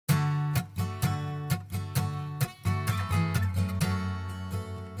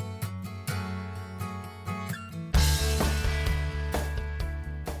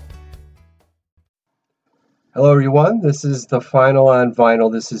Hello, everyone. This is the final on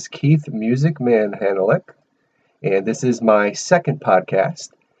vinyl. This is Keith Music Manhandelic, and this is my second podcast.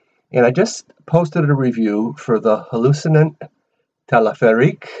 And I just posted a review for the Hallucinant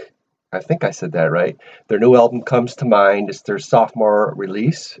Telepherique. I think I said that right. Their new album Comes to Mind. It's their sophomore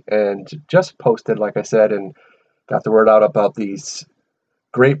release, and just posted, like I said, and got the word out about these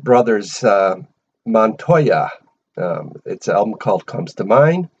great brothers, Montoya. It's an album called Comes to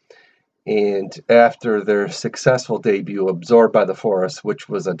Mind. And after their successful debut, Absorbed by the Forest, which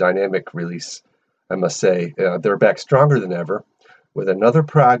was a dynamic release, I must say, they're back stronger than ever with another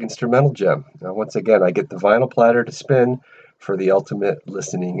prog instrumental gem. Now, once again, I get the vinyl platter to spin for the ultimate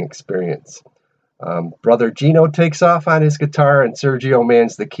listening experience. Brother Gino takes off on his guitar, and Sergio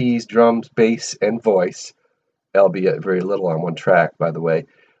mans the keys, drums, bass, and voice, albeit very little on one track, by the way.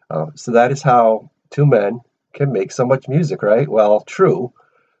 So that is how two men can make so much music, right? Well, true.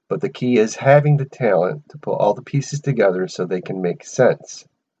 But the key is having the talent to put all the pieces together so they can make sense.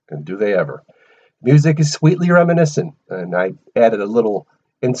 And do they ever? Music is sweetly reminiscent. And I added a little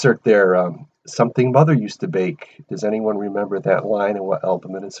insert there, something mother used to bake. Does anyone remember that line and what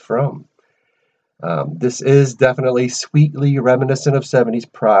album it is from? This is definitely sweetly reminiscent of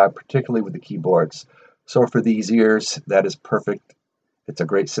 70s prog, particularly with the keyboards. So for these ears, that is perfect. It's a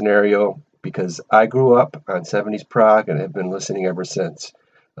great scenario because I grew up on 70s prog and have been listening ever since.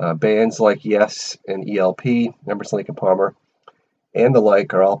 Bands like Yes and ELP, Emerson, Lake and Palmer, and the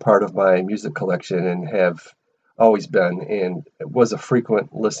like are all part of my music collection and have always been. And it was a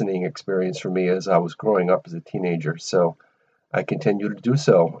frequent listening experience for me as I was growing up as a teenager. So I continue to do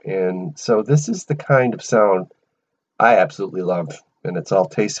so. And so this is the kind of sound I absolutely love. And it's all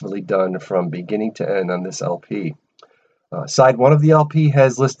tastefully done from beginning to end on this LP. Side one of the LP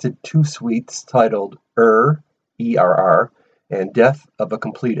has listed two suites titled ERR, and Death of a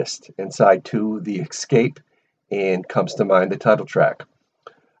Completist, and side two, The Escape, and Comes to Mind, the title track.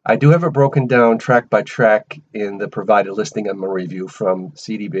 I do have it broken down track by track in the provided listing on my review from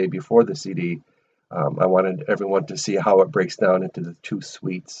CD Baby for the CD. I wanted everyone to see how it breaks down into the two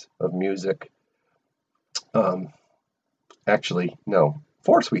suites of music. Actually, no,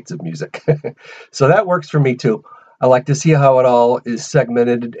 4 suites of music. So that works for me too. I like to see how it all is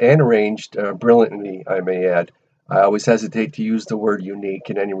segmented and arranged brilliantly, I may add. I always hesitate to use the word unique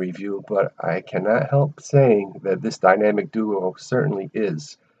in any review, but I cannot help saying that this dynamic duo certainly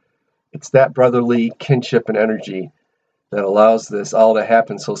is. It's that brotherly kinship and energy that allows this all to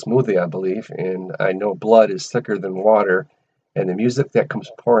happen so smoothly, I believe, and I know blood is thicker than water, and the music that comes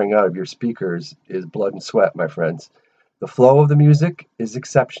pouring out of your speakers is blood and sweat, my friends. The flow of the music is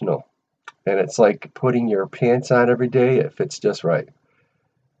exceptional, and it's like putting your pants on every day. It fits just right.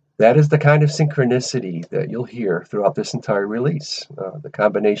 That is the kind of synchronicity that you'll hear throughout this entire release. The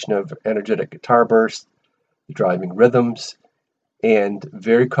combination of energetic guitar bursts, driving rhythms, and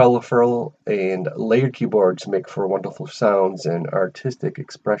very colorful and layered keyboards make for wonderful sounds and artistic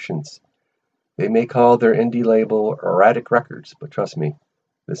expressions. They may call their indie label erratic records, but trust me,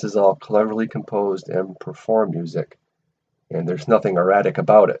 this is all cleverly composed and performed music, and there's nothing erratic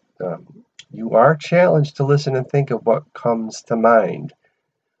about it. You are challenged to listen and think of what comes to mind.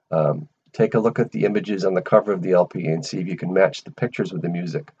 Take a look at the images on the cover of the LP and see if you can match the pictures with the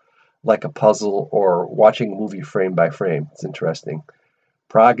music, like a puzzle or watching a movie frame by frame. It's interesting.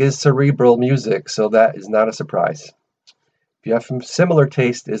 Prog is cerebral music, so that is not a surprise. If you have some similar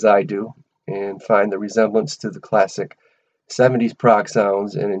taste as I do and find the resemblance to the classic 70s prog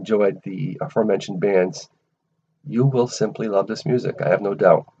sounds and enjoyed the aforementioned bands, you will simply love this music, I have no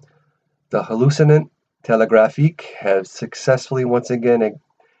doubt. The Hallucinant Telepherique has successfully once again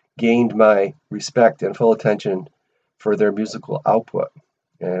gained my respect and full attention for their musical output,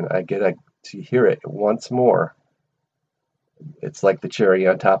 and I get to hear it once more. It's like the cherry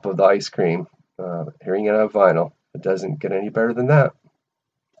on top of the ice cream. Hearing it on vinyl, it doesn't get any better than that.